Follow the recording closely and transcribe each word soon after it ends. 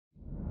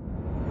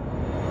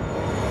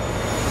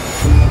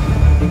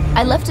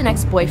I left an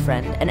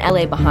ex-boyfriend and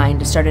LA behind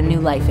to start a new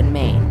life in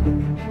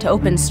Maine, to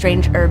open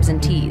Strange Herbs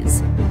and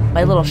Teas,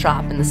 my little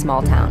shop in the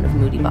small town of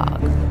Moody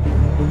Bog.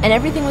 And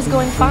everything was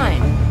going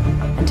fine,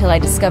 until I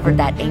discovered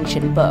that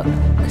ancient book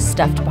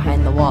stuffed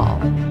behind the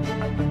wall.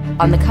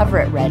 On the cover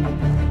it read,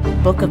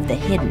 Book of the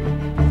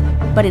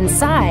Hidden. But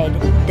inside,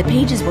 the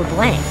pages were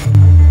blank.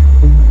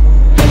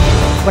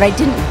 What I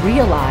didn't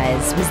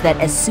realize was that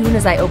as soon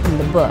as I opened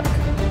the book,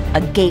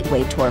 a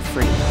gateway tore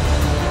free,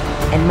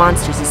 and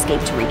monsters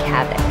escaped to wreak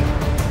havoc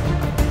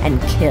and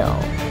kill.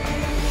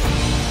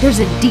 There's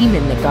a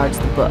demon that guards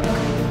the book,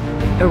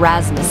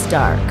 Erasmus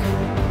Dark.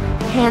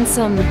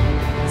 Handsome,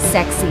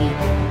 sexy.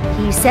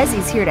 He says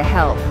he's here to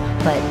help,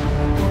 but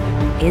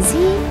is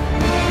he?